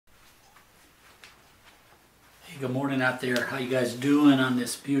Good morning out there. How you guys doing on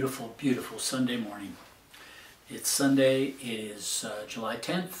this beautiful, beautiful Sunday morning? It's Sunday. It is July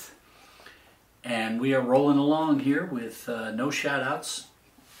 10th, and we are rolling along here with no shout-outs.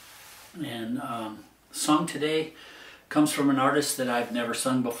 And the song today comes from an artist that I've never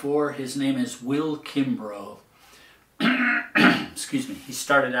sung before. His name is Will Kimbrough. Excuse me. He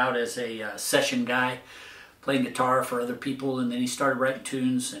started out as a session guy, playing guitar for other people, and then he started writing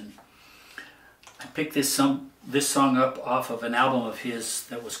tunes. And I picked this song up off of an album of his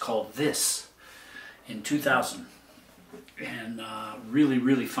that was called This in 2000. And really,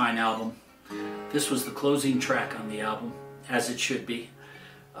 really fine album. This was the closing track on the album, as it should be.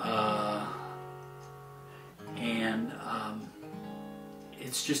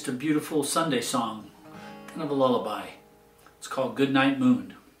 It's just a beautiful Sunday song, kind of a lullaby. It's called Goodnight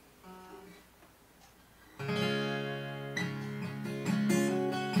Moon.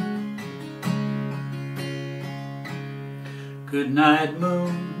 Good night,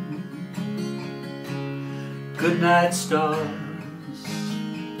 moon. Good night, stars.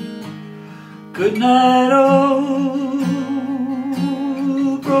 Good night, old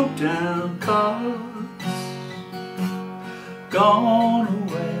broke down cars. Gone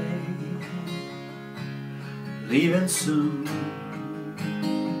away, leaving soon.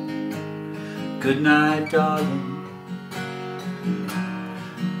 Good night, darling.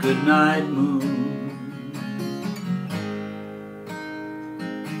 Good night, moon.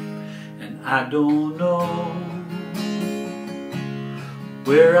 I don't know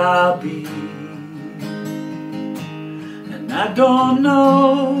where I'll be, and I don't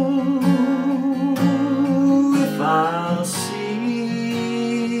know if I'll see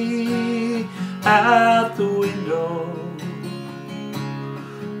out the window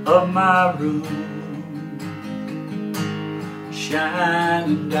of my room,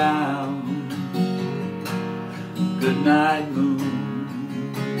 shining down. Good night, moon.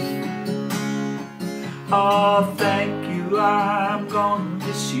 Oh, thank you, I'm gonna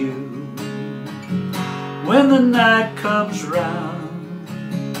miss you when the night comes round.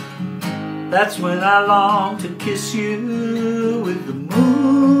 That's when I long to kiss you with the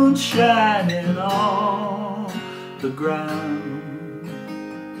moon shining on the ground.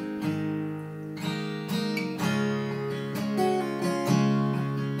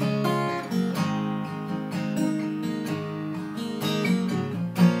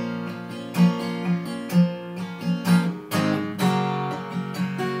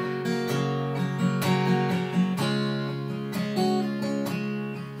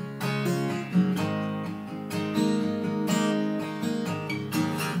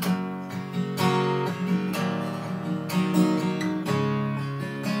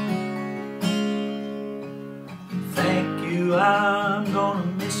 I'm gonna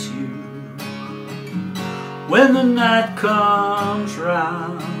miss you when the night comes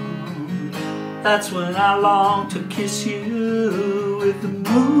round. That's when I long to kiss you with the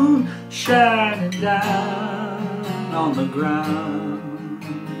moon shining down on the ground.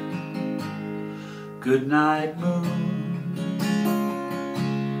 Good night, moon.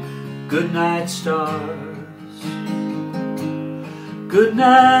 Good night, stars. Good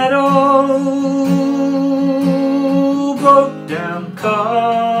night, old broke down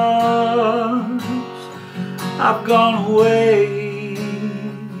cars. I've gone away,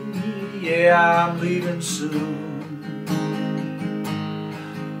 yeah, I'm leaving soon.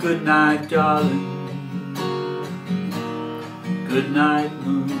 Good night, darling. Good night,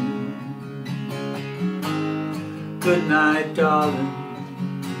 moon. Good night, darling.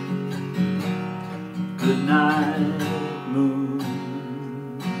 Good night, moon.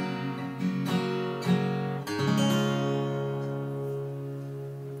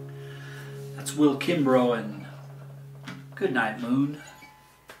 That's Will Kimbrough and Good Night, Moon.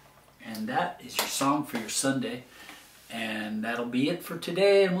 And that is your song for your Sunday. And that'll be it for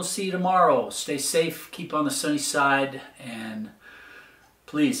today, and we'll see you tomorrow. Stay safe, keep on the sunny side, and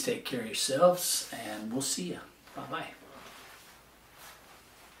please take care of yourselves, and we'll see you. Bye-bye.